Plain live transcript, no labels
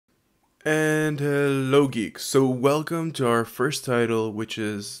And hello, geeks. So, welcome to our first title, which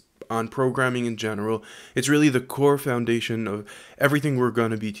is on programming in general. It's really the core foundation of everything we're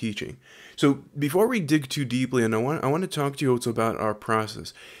going to be teaching. So, before we dig too deeply, and I want to talk to you also about our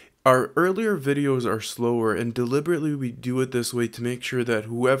process. Our earlier videos are slower, and deliberately we do it this way to make sure that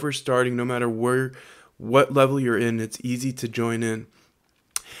whoever's starting, no matter what level you're in, it's easy to join in.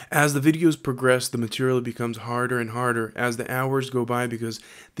 As the videos progress, the material becomes harder and harder as the hours go by because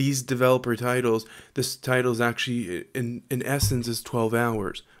these developer titles, this title is actually, in essence, is 12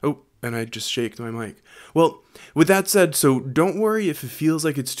 hours. Oh, and I just shaked my mic. Well, with that said, so don't worry if it feels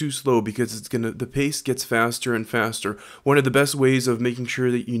like it's too slow because the pace gets faster and faster. One of the best ways of making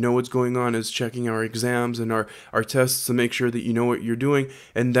sure that you know what's going on is checking our exams and our tests to make sure that you know what you're doing,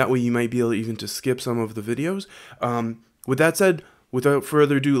 and that way you might be able even to skip some of the videos. With that said, without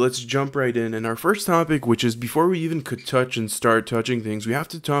further ado, let's jump right in. And our first topic, which is before we even could touch and start touching things, we have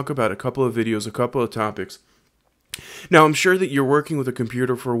to talk about a couple of videos, a couple of topics. Now, I'm sure that you're working with a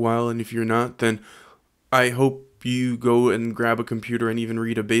computer for a while, and if you're not, then I hope you go and grab a computer and even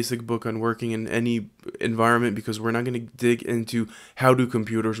read a basic book on working in any environment, because we're not going to dig into how do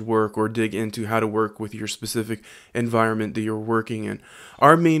computers work or dig into how to work with your specific environment that you're working in.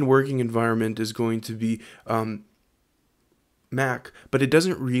 Our main working environment is going to be Mac, but it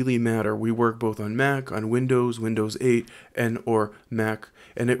doesn't really matter. We work both on Mac, on Windows, Windows 8, and or Mac,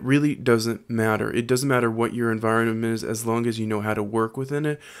 and it really doesn't matter. It doesn't matter what your environment is as long as you know how to work within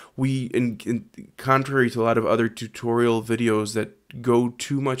it. Contrary to a lot of other tutorial videos that go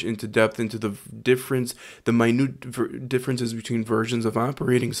too much into depth into the minute differences between versions of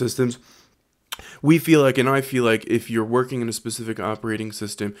operating systems, we feel like, and I feel like, if you're working in a specific operating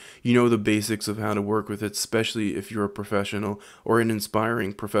system, you know the basics of how to work with it, especially if you're a professional or an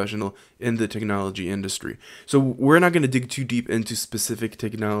inspiring professional in the technology industry. So we're not going to dig too deep into specific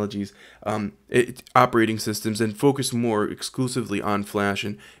technologies, operating systems, and focus more exclusively on Flash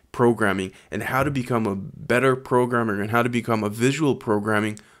and programming and how to become a better programmer and how to become a visual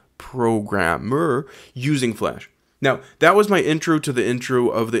programmer using Flash. Now, that was my intro to the intro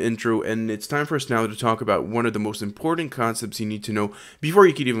of the intro, and it's time for us now to talk about one of the most important concepts you need to know before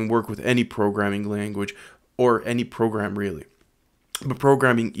you can even work with any programming language or any program really, but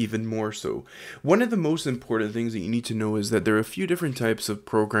programming even more so. One of the most important things that you need to know is that there are a few different types of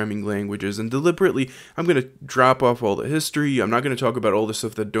programming languages, and deliberately I'm going to drop off all the history. I'm not going to talk about all the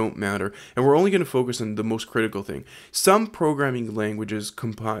stuff that don't matter, and we're only going to focus on the most critical thing. Some programming languages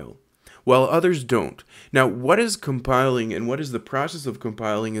compile, while others don't. Now, what is compiling and what is the process of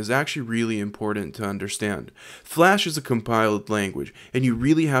compiling is actually really important to understand. Flash is a compiled language, and you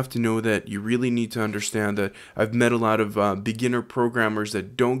really have to know that. You really need to understand that. I've met a lot of beginner programmers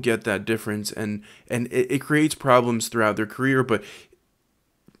that don't get that difference, and it creates problems throughout their career, but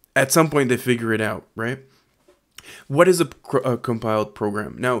at some point they figure it out, right? What is a compiled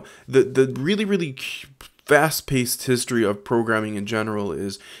program? Now, the really fast-paced history of programming in general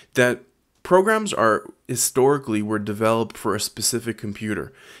is that programs historically were developed for a specific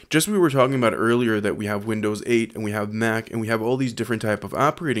computer. Just we were talking about earlier that we have Windows 8 and we have Mac and we have all these different type of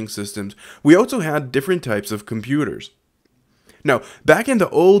operating systems. We also had different types of computers. Now, back in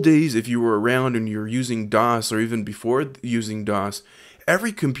the old days, if you were around and you were using DOS, or even before using DOS,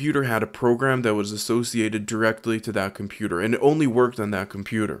 every computer had a program that was associated directly to that computer, and it only worked on that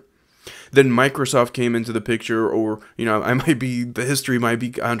computer. Then Microsoft came into the picture, or, the history might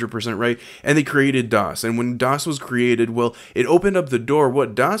be 100% right, and they created DOS. And when DOS was created, well, it opened up the door.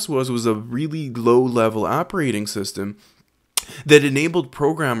 What DOS was a really low-level operating system that enabled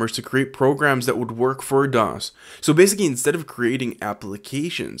programmers to create programs that would work for DOS. So basically, instead of creating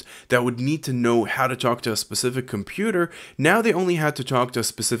applications that would need to know how to talk to a specific computer, now they only had to talk to a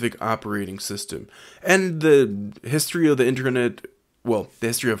specific operating system. And the history of the internet, well, the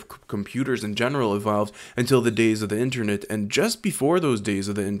history of computers in general evolved until the days of the internet, and just before those days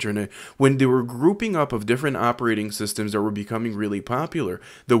of the internet, when they were grouping up of different operating systems that were becoming really popular,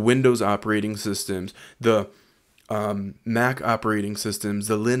 the Windows operating systems, the Mac operating systems,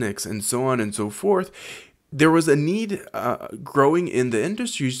 the Linux, and so on and so forth, there was a need growing in the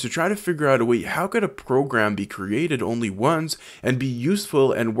industries to try to figure out a way, how could a program be created only once and be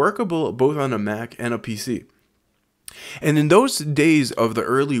useful and workable both on a Mac and a PC? And in those days of the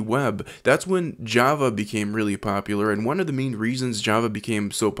early web, that's when Java became really popular. And one of the main reasons Java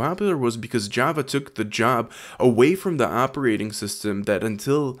became so popular was because Java took the job away from the operating system that,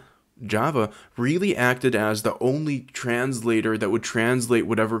 until Java, really acted as the only translator that would translate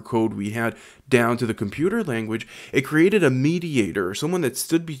whatever code we had down to the computer language. It created a mediator, someone that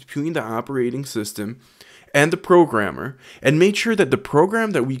stood between the operating system and the programmer, and made sure that the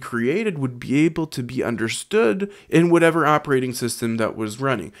program that we created would be able to be understood in whatever operating system that was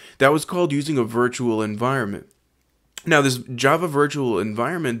running. That was called using a virtual environment. Now, this Java virtual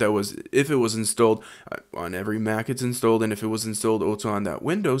environment that was, if it was installed on every Mac it's installed, and if it was installed also on that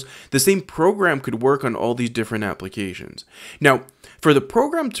Windows, the same program could work on all these different applications. Now, for the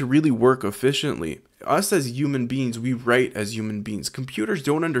program to really work efficiently, us as human beings, we write as human beings. Computers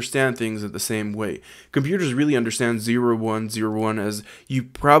don't understand things the same way. Computers really understand 0, 1, 0, 1, as you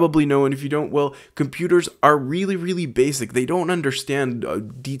probably know, and if you don't, well, computers are really, really basic. They don't understand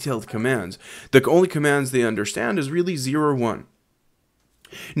detailed commands. The only commands they understand is really 0, 1.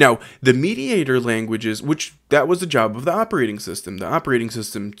 Now, the mediator languages, which that was the job of the operating system. The operating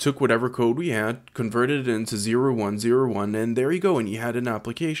system took whatever code we had, converted it into 0, 1, 0, 1, and there you go, and you had an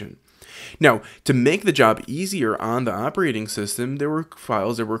application. Now, to make the job easier on the operating system, there were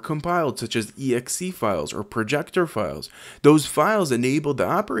files that were compiled, such as exe files or projector files. Those files enabled the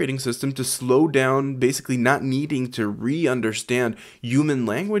operating system to slow down, basically not needing to re-understand human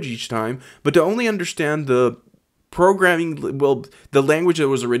language each time, but to only understand the programming, well, the language that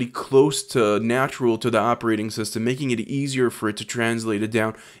was already close to natural to the operating system, making it easier for it to translate it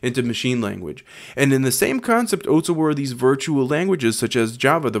down into machine language. And in the same concept also were these virtual languages such as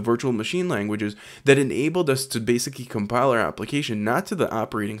Java, the virtual machine languages, that enabled us to basically compile our application not to the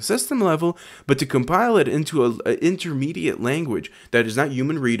operating system level, but to compile it into an intermediate language that is not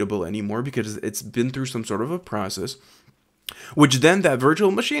human readable anymore because it's been through some sort of a process, which then that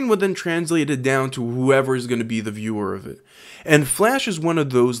virtual machine would then translate it down to whoever is going to be the viewer of it. And Flash is one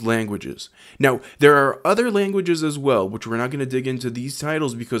of those languages. Now, there are other languages as well, which we're not going to dig into these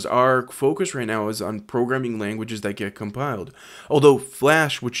titles because our focus right now is on programming languages that get compiled. Although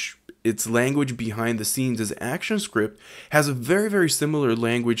Flash, which its language behind the scenes is ActionScript, has a very, very similar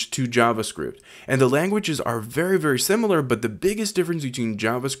language to JavaScript. And the languages are very, very similar, but the biggest difference between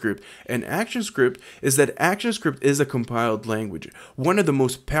JavaScript and ActionScript is that ActionScript is a compiled language. One of the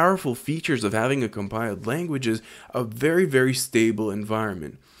most powerful features of having a compiled language is a very, very stable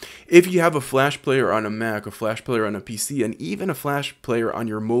environment. If you have a Flash player on a Mac, a Flash player on a PC, and even a Flash player on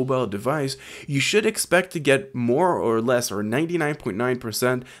your mobile device, you should expect to get more or less, or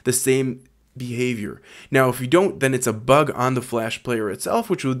 99.9% the same behavior. Now, if you don't, then it's a bug on the Flash player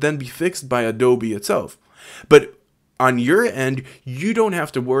itself, which will then be fixed by Adobe itself. But on your end, you don't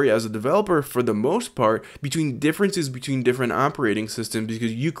have to worry as a developer for the most part between differences between different operating systems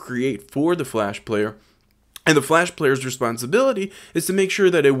because you create for the Flash player. And the Flash player's responsibility is to make sure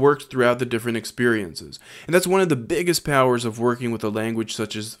that it works throughout the different experiences. And that's one of the biggest powers of working with a language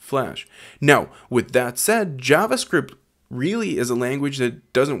such as Flash. Now, with that said, JavaScript really is a language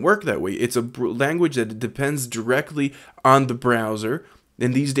that doesn't work that way. It's a language that depends directly on the browser.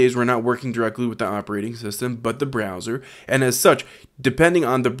 And these days, we're not working directly with the operating system, but the browser. And as such, depending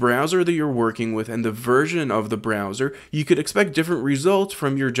on the browser that you're working with and the version of the browser, you could expect different results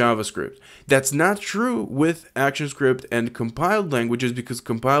from your JavaScript. That's not true with ActionScript and compiled languages because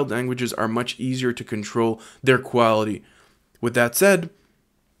compiled languages are much easier to control their quality. With that said,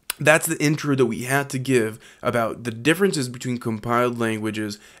 that's the intro that we had to give about the differences between compiled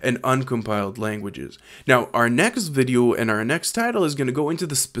languages and uncompiled languages. Now, our next video and our next title is going to go into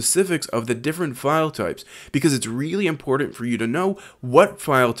the specifics of the different file types because it's really important for you to know what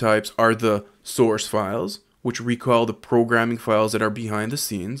file types are the source files, which we call the programming files that are behind the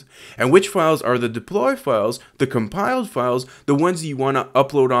scenes, and which files are the deploy files, the compiled files, the ones you want to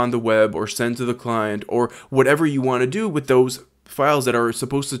upload on the web or send to the client or whatever you want to do with those files that are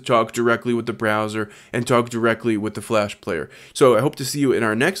supposed to talk directly with the browser and talk directly with the Flash player. So I hope to see you in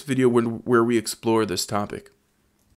our next video where we explore this topic.